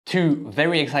Two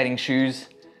very exciting shoes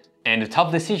and a tough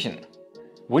decision.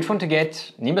 Which one to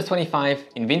get? Nimbus 25,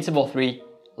 Invincible 3?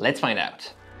 Let's find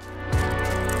out.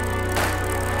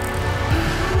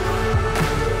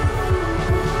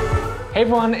 Hey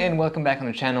everyone and welcome back on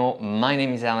the channel. My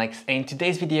name is Alex and in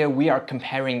today's video we are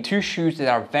comparing two shoes that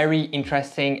are very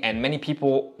interesting and many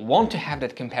people want to have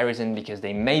that comparison because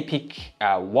they may pick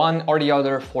one or the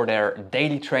other for their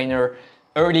daily trainer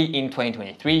early in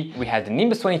 2023. We have the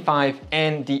Nimbus 25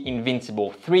 and the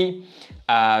Invincible 3.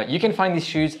 You can find these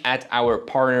shoes at our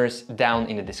partners down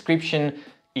in the description.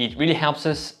 It really helps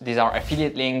us. These are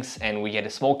affiliate links and we get a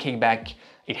small kickback.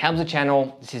 It helps the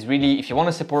channel. This is really, if you want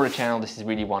to support the channel, this is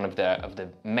really one of the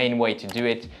main way to do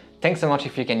it. Thanks so much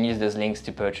if you can use those links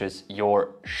to purchase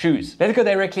your shoes. Let's go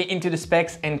directly into the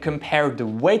specs and compare the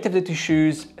weight of the two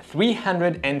shoes.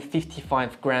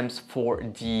 355 grams for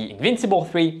the Invincible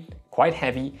 3, quite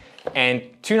heavy, and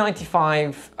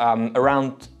 295,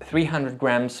 around 300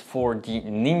 grams for the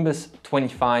Nimbus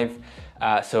 25.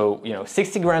 So,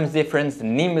 60 grams difference. The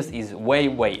Nimbus is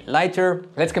way lighter.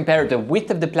 Let's compare the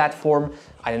width of the platform.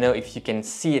 I don't know if you can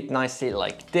see it nicely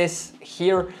like this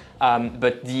here,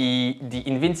 but the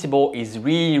Invincible is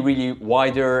really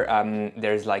wider.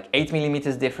 There's like 8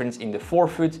 millimeters difference in the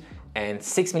forefoot and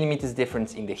 6 millimeters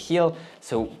difference in the heel,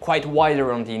 so quite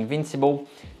wider on the Invincible.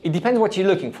 It depends what you're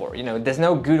looking for, there's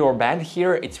no good or bad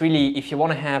here. It's really, if you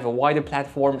want to have a wider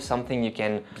platform, something you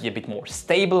can be a bit more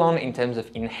stable on in terms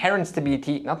of inherent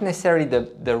stability, not necessarily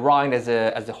the ride as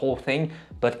a whole thing,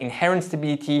 but inherent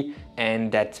stability,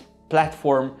 and that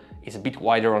platform is a bit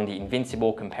wider on the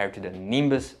Invincible compared to the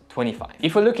Nimbus 25.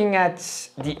 If we're looking at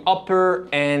the upper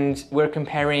and we're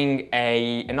comparing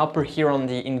an upper here on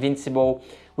the Invincible,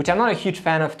 which I'm not a huge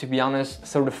fan of, to be honest.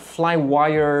 So the fly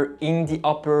wire in the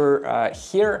upper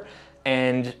here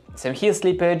and some heel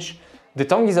slippage. The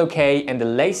tongue is okay and the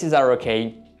laces are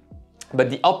okay, but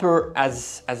the upper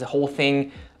as a whole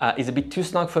thing is a bit too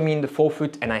snug for me in the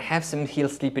forefoot, and I have some heel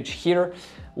slippage here.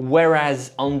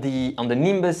 Whereas on the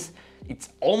Nimbus, it's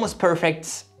almost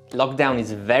perfect. Lockdown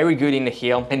is very good in the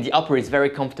heel and the upper is very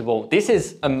comfortable. This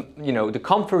is, the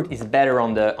comfort is better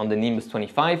on the Nimbus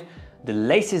 25. The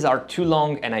laces are too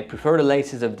long and I prefer the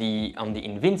laces on the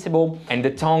Invincible. And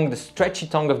the tongue, the stretchy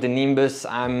tongue of the Nimbus,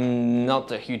 I'm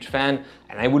not a huge fan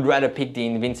and I would rather pick the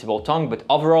Invincible tongue, but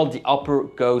overall the upper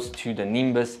goes to the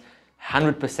Nimbus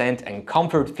 100% and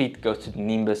comfort fit goes to the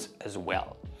Nimbus as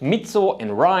well. Midsole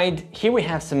and ride, here we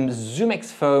have some ZoomX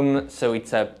foam, so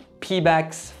it's a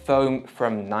Pebax foam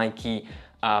from Nike,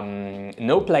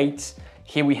 no plates.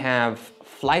 Here we have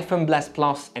Flight Foam Blast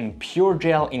Plus and Pure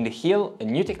Gel in the heel, a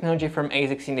new technology from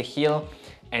ASICS in the heel,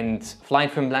 and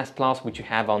Flight Foam Blast Plus, which you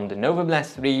have on the Nova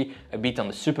Blast 3, a bit on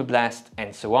the Super Blast,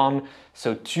 and so on.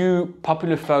 So two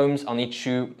popular foams on each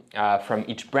shoe from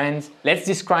each brand. Let's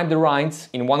describe the rides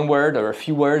in one word or a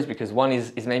few words, because one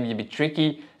is maybe a bit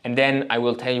tricky, and then I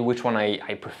will tell you which one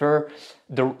I prefer.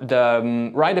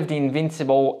 The ride of the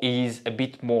Invincible is a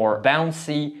bit more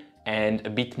bouncy and a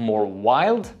bit more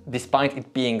wild, despite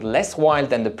it being less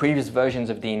wild than the previous versions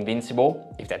of the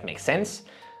Invincible, if that makes sense.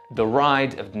 The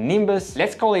ride of the Nimbus,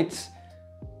 let's call it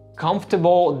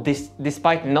comfortable,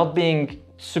 despite not being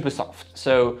super soft.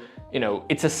 So,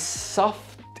 it's a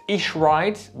soft-ish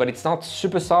ride, but it's not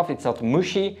super soft, it's not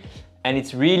mushy, and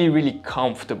it's really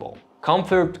comfortable.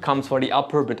 Comfort comes for the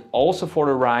upper, but also for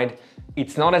the ride.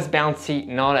 It's not as bouncy,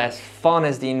 not as fun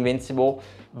as the Invincible,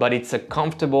 but it's a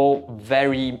comfortable,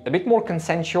 a bit more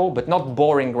consensual, but not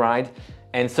boring ride,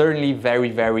 and certainly very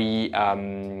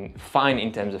fine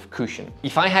in terms of cushion.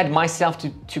 If I had myself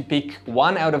to pick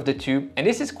one out of the two, and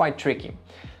this is quite tricky,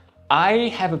 I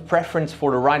have a preference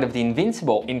for the ride of the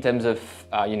Invincible in terms of,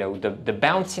 the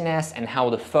bounciness and how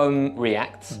the foam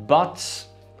reacts, but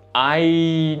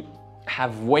I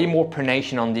have way more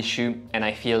pronation on this shoe and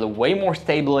I feel way more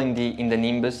stable in the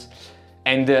Nimbus.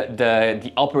 And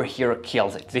the upper here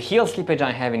kills it. The heel slippage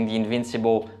I have in the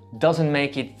Invincible doesn't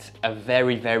make it a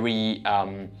very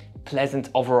pleasant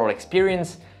overall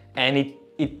experience, and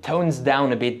it tones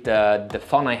down a bit the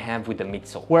fun I have with the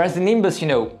midsole. Whereas the Nimbus,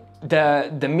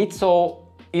 the midsole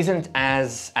isn't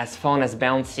as fun, as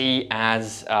bouncy,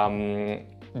 as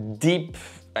deep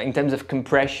in terms of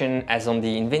compression as on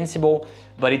the Invincible,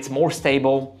 but it's more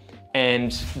stable.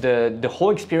 And the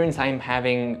whole experience I'm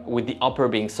having with the upper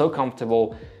being so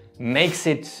comfortable makes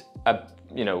it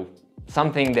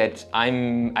something that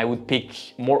I would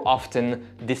pick more often,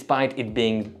 despite it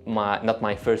being not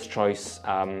my first choice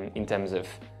in terms of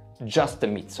just the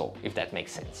midsole, if that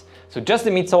makes sense. So just the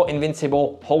midsole,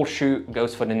 Invincible, whole shoe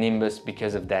goes for the Nimbus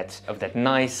because of that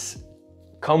nice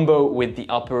combo with the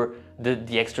upper,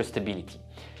 the extra stability.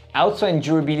 Outsole and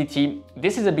durability,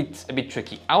 this is a bit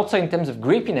tricky. Outsole in terms of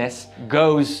grippiness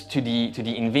goes to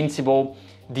the Invincible.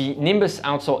 The Nimbus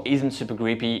outsole isn't super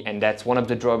grippy, and that's one of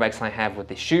the drawbacks I have with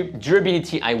this shoe.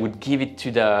 Durability, I would give it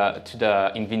to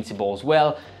the Invincible as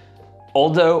well.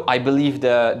 Although I believe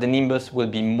the Nimbus will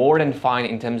be more than fine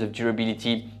in terms of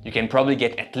durability. You can probably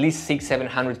get at least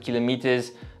 600-700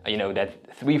 kilometers, you know, that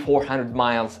 300-400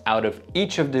 miles out of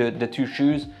each of the two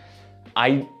shoes.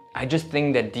 I just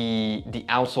think that the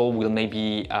outsole will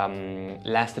maybe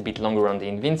last a bit longer on the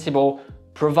Invincible,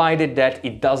 provided that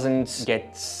it doesn't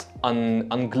get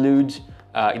unglued.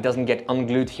 It doesn't get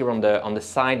unglued here on the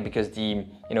side, because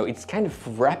it's kind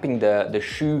of wrapping the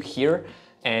shoe here,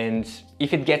 and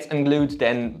if it gets unglued,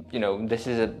 then this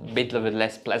is a bit of a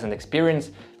less pleasant experience,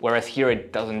 whereas here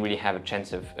it doesn't really have a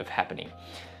chance of happening.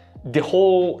 The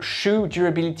whole shoe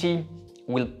durability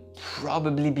will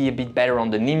probably be a bit better on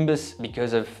the Nimbus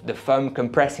because of the foam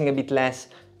compressing a bit less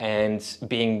and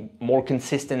being more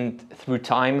consistent through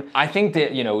time. I think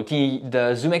that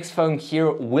the ZoomX foam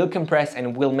here will compress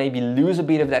and will maybe lose a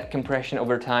bit of that compression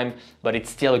over time, but it's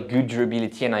still a good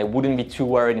durability, and I wouldn't be too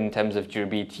worried in terms of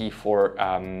durability for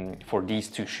these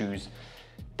two shoes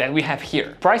that we have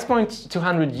here. Price point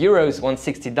 200 euros,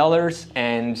 $160,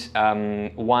 and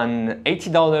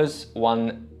 $180,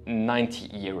 190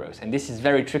 euros. And this is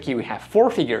very tricky. We have 4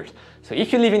 figures. So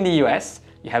if you live in the US,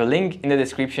 you have a link in the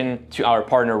description to our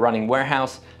partner Running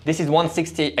Warehouse. This is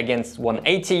 160 against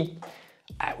 180.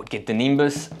 I would get the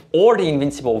Nimbus or the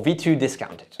Invincible V2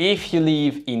 discounted. If you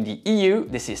live in the EU,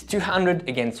 this is 200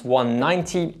 against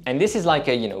 190. And this is like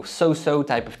a, so-so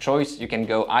type of choice. You can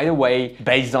go either way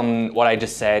based on what I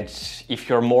just said. If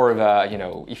you're more of a,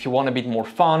 if you want a bit more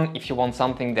fun, if you want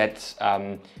something that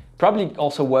probably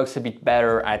also works a bit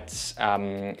better at,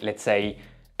 let's say,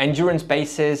 endurance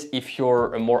bases, if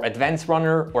you're a more advanced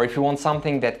runner, or if you want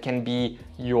something that can be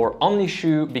your only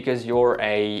shoe because you're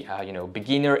a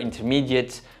beginner,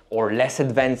 intermediate, or less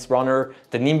advanced runner,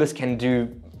 the Nimbus can do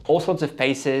all sorts of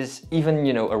paces, even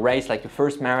a race like your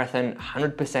first marathon,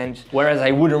 100%. Whereas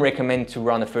I wouldn't recommend to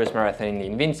run a first marathon in the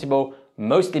Invincible,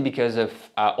 mostly because of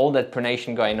all that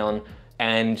pronation going on.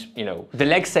 And the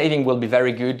leg saving will be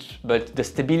very good, but the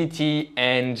stability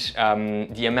and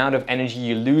the amount of energy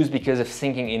you lose because of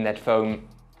sinking in that foam,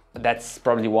 that's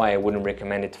probably why I wouldn't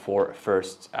recommend it for a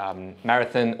first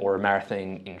marathon or a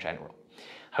marathon in general.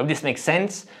 I hope this makes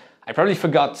sense. I probably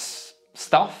forgot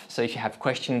stuff, so if you have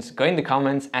questions, go in the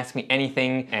comments, ask me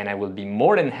anything, and I will be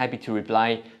more than happy to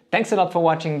reply. Thanks a lot for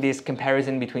watching this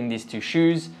comparison between these two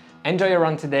shoes. Enjoy your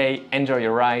run today, enjoy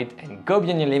your ride, and go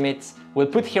beyond your limits. We'll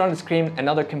put here on the screen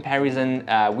another comparison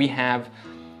we have.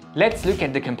 Let's look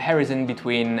at the comparison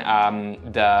between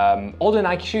all the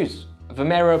Nike shoes.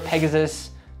 Vomero, Pegasus,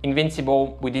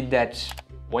 Invincible. We did that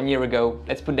 1 year ago.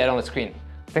 Let's put that on the screen.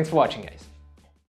 Thanks for watching, guys.